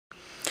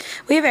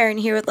We have Erin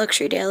here with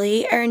Luxury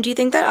Daily. Erin, do you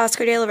think that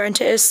Oscar de la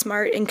Renta is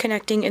smart in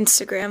connecting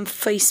Instagram,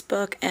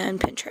 Facebook,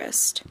 and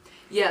Pinterest?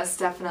 Yes,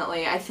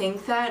 definitely. I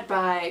think that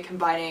by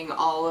combining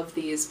all of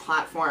these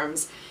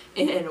platforms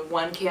in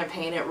one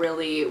campaign, it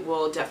really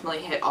will definitely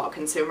hit all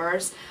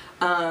consumers.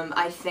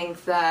 I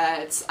think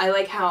that I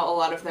like how a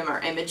lot of them are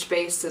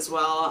image-based as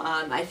well.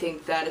 I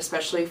think that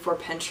especially for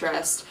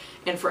Pinterest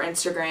and for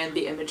Instagram,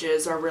 the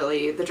images are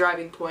really the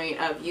driving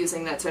point of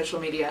using that social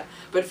media,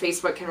 but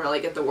Facebook can really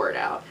get the word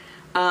out.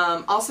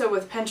 Also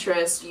with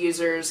Pinterest,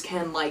 users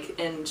can like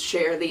and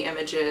share the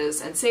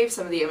images and save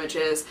some of the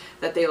images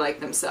that they like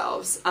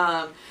themselves.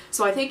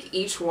 So I think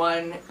each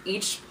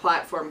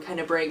platform kind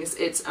of brings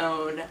its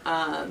own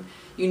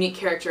unique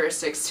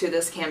characteristics to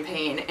this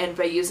campaign, and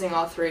by using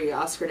all three,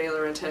 Oscar de la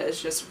Renta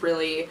is just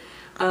really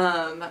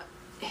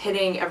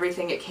hitting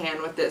everything it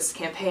can with this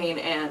campaign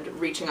and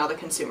reaching all the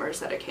consumers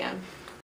that it can.